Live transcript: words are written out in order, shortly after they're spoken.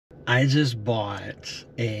I just bought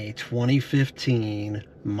a 2015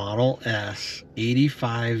 Model S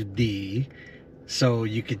 85D. So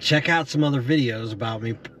you could check out some other videos about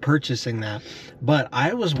me purchasing that. But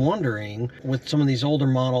I was wondering, with some of these older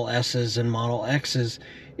Model S's and Model X's,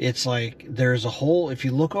 it's like there's a whole, if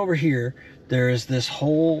you look over here, there is this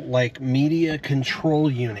whole like media control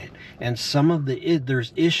unit. And some of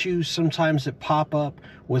there's issues sometimes that pop up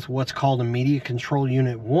with what's called a media control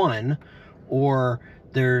unit 1, or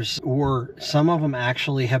some of them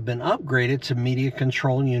actually have been upgraded to media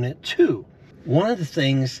control unit 2. One of the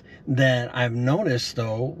things that I've noticed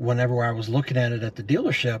though, whenever I was looking at it at the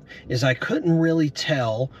dealership, is I couldn't really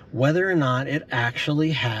tell whether or not it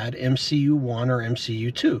actually had MCU1 or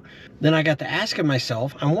MCU2. Then I got to asking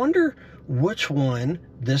myself, I wonder which one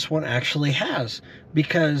this one actually has,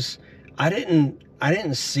 because I didn't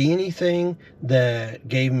see anything that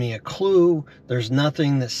gave me a clue. There's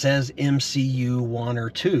nothing that says MCU1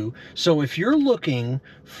 or 2. So if you're looking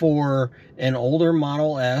for an older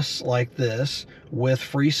Model S like this with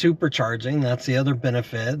free supercharging, that's the other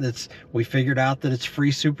benefit. We figured out that it's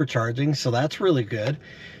free supercharging, so that's really good.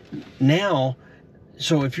 Now,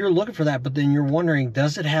 so if you're looking for that, but then you're wondering,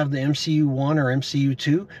 does it have the MCU1 or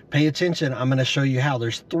MCU2? Pay attention. I'm going to show you how.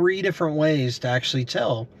 There's 3 different ways to actually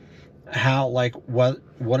tell how, like, what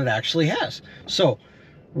it actually has. So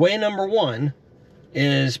way number 1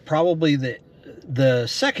 is probably the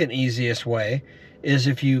second easiest way, is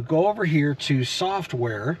if you go over here to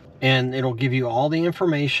software, and it'll give you all the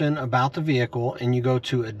information about the vehicle, and you go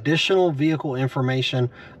to additional vehicle information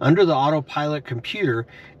under the autopilot computer,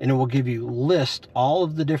 and it will give you list all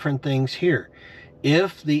of the different things here.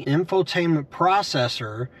 If the infotainment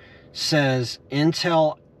processor says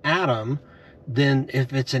Intel Atom, then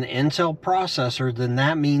if it's an Intel processor, then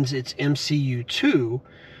that means it's MCU2.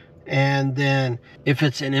 And then if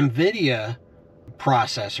it's an NVIDIA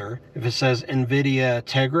processor, if it says NVIDIA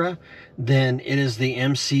Tegra, then it is the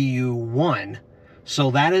MCU1.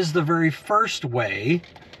 So that is the very first way.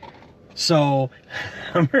 So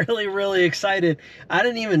I'm really excited. I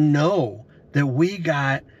didn't even know that we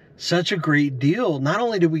got such a great deal. Not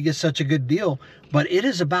only did we get such a good deal, but it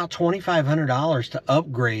is about $2,500 to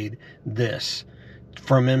upgrade this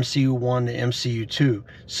from MCU1 to MCU2.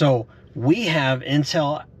 So we have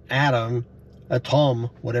Intel Atom,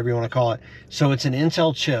 whatever you want to call it. So it's an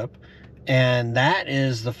Intel chip, and that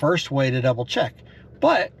is the first way to double check.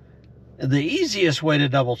 But the easiest way to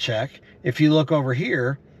double check, if you look over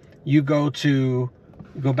here, you go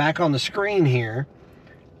back on the screen here,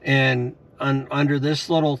 and under this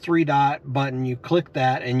little 3-dot button, you click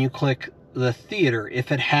that, and you click the theater.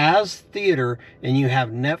 If it has theater and you have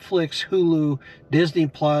Netflix, Hulu, Disney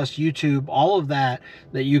Plus, YouTube, all of that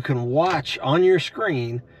you can watch on your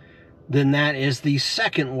screen, then that is the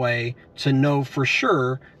second way to know for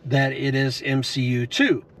sure that it is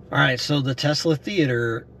MCU2. All right, so the Tesla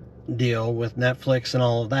Theater deal with Netflix and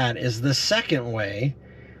all of that is the second way.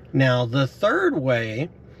 Now, the third way,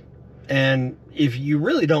 and if you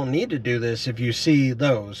really don't need to do this if you see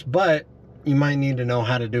those, but you might need to know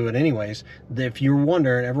how to do it anyways. If you're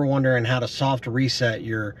ever wondering how to soft reset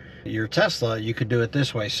your Tesla, you could do it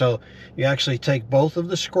this way. So you actually take both of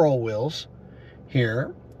the scroll wheels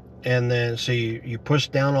here, and then so you push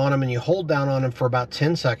down on them and you hold down on them for about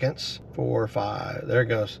 10 seconds. 4, 5, there it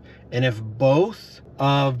goes. And if both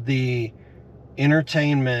of the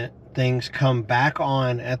entertainment things come back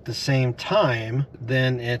on at the same time,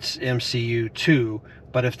 then it's MCU2.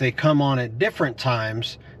 But if they come on at different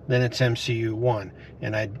times, then it's MCU1.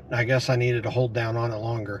 And I guess I needed to hold down on it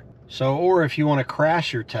longer. So, or if you want to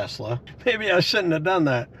crash your Tesla, maybe I shouldn't have done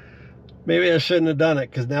that. Maybe I shouldn't have done it,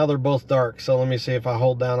 because now they're both dark. So let me see if I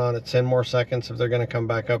hold down on it 10 more seconds if they're going to come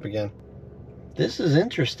back up again. This is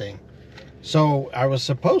interesting. So I was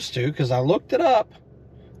supposed to, because I looked it up,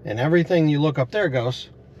 and everything you look up there goes.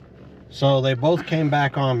 So they both came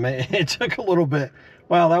back on. It took a little bit.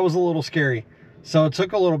 Wow, that was a little scary. So it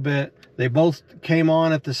took a little bit. They both came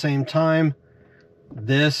on at the same time.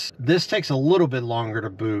 This takes a little bit longer to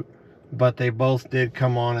boot, but they both did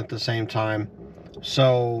come on at the same time.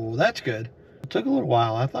 So that's good. It took a little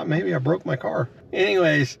while. I thought maybe I broke my car.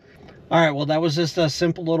 Anyways, all right, well, that was just a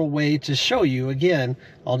simple little way to show you. Again,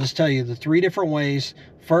 I'll just tell you the 3 different ways.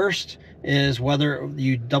 First is whether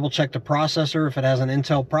you double check the processor. If it has an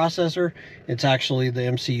Intel processor, it's actually the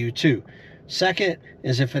MCU2. Second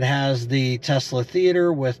is if it has the Tesla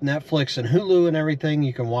Theater with Netflix and Hulu and everything,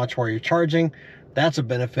 you can watch while you're charging. That's a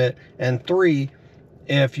benefit. And 3,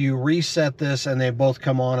 if you reset this and they both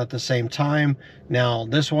come on at the same time. Now,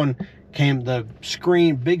 this one the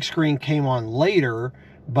big screen came on later,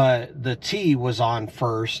 but the T was on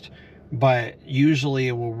first. but usually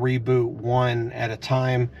it will reboot one at a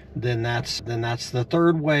time. Then that's the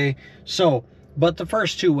third way. So, but the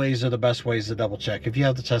first two ways are the best ways to double check. If you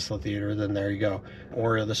have the Tesla Theater, then there you go.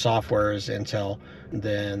 Or the software is Intel,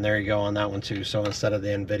 then there you go on that one too. So instead of the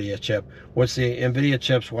NVIDIA chip, what's the NVIDIA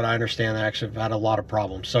chips, what I understand, they actually have had a lot of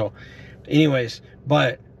problems. So anyways,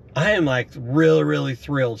 but I am like really, really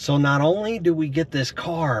thrilled. So not only do we get this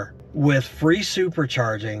car with free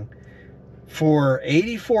supercharging for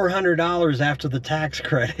 $8,400 after the tax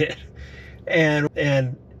credit, and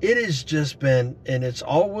it has just been, and it's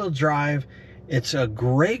all-wheel drive. It's a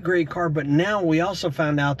great car. But now we also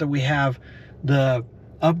found out that we have the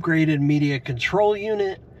upgraded media control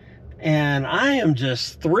unit, and I am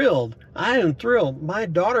just thrilled. I am thrilled. My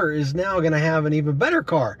daughter is now going to have an even better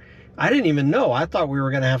car. I didn't even know. I thought we were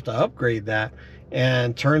going to have to upgrade that,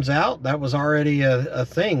 and turns out that was already a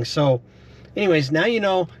thing. So anyways, now you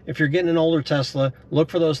know, if you're getting an older Tesla, look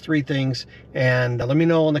for those three things, and let me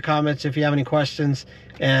know in the comments if you have any questions,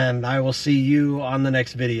 and I will see you on the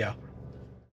next video.